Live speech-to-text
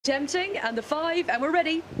Tempting, and the 5, and we're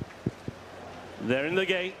ready. They're in the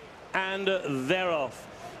gate, and they're off.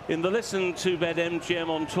 In the Listen to BetMGM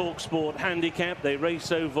on talkSPORT Handicap, they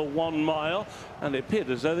race over 1 mile, and it appeared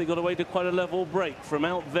as though they got away to quite a level break. From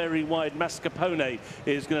out very wide, Mascarpone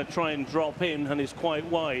is going to try and drop in, and is quite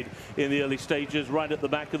wide in the early stages, right at the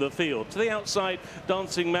back of the field. To the outside,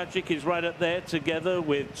 Dancing Magic is right up there, together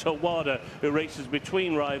with Tawada, who races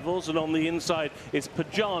between rivals, and on the inside is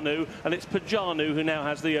Pajanu, and it's Pajanu who now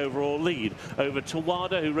has the overall lead over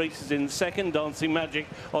Tawada, who races in second. Dancing Magic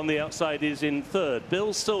on the outside is in third.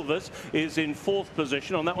 Bill Silvers is in 4th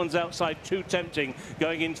position. On that one's outside, Too Tempting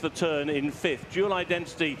going into the turn in 5th. Dual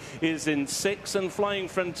Identity is in 6th, and Flying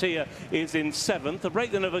Frontier is in 7th. A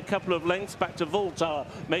break then of a couple of lengths back to Voltar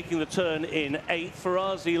making the turn in 8th.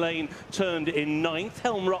 Farazi Lane turned in 9th.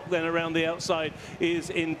 Helm Rock then around the outside is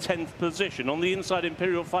in 10th position. On the inside,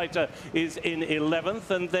 Imperial Fighter is in 11th,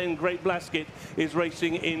 and then Great Blasket is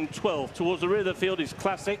racing in 12th. Towards the rear of the field is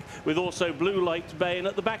Classic, with also Blue Light Bay, and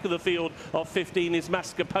at the back of the field of 15 is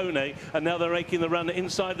Mascarpone, and now they're making the run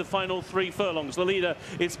inside the final 3 furlongs. The leader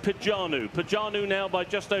is Pajanu. Pajanu now by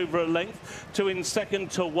just over a length. To in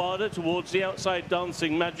second, Tawada. Towards the outside,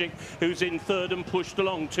 Dancing Magic, who's in third and pushed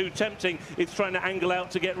along. Too Tempting, it's trying to angle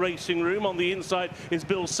out to get racing room. On the inside is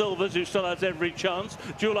Bill Silvers, who still has every chance.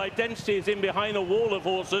 Dual Identity is in behind a wall of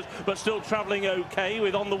horses, but still travelling okay,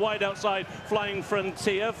 with on the wide outside Flying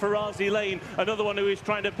Frontier. Farazi Lane, another one who is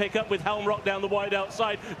trying to pick up, with Helm Rock down the wide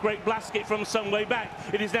outside. Great Blasket from some way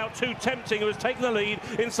back. It is now Too Tempting who has taken the lead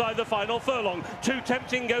inside the final furlong. Too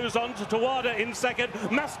Tempting goes on to Tawada in second.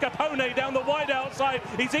 Mascarpone down the wide outside.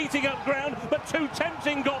 He's eating up ground, but Too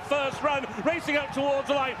Tempting got first run, racing up towards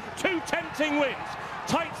the line. Too Tempting wins.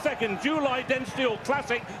 Tight second, Dual Identity or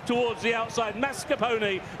Classic towards the outside,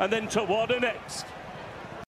 Mascarpone, and then Tawada next.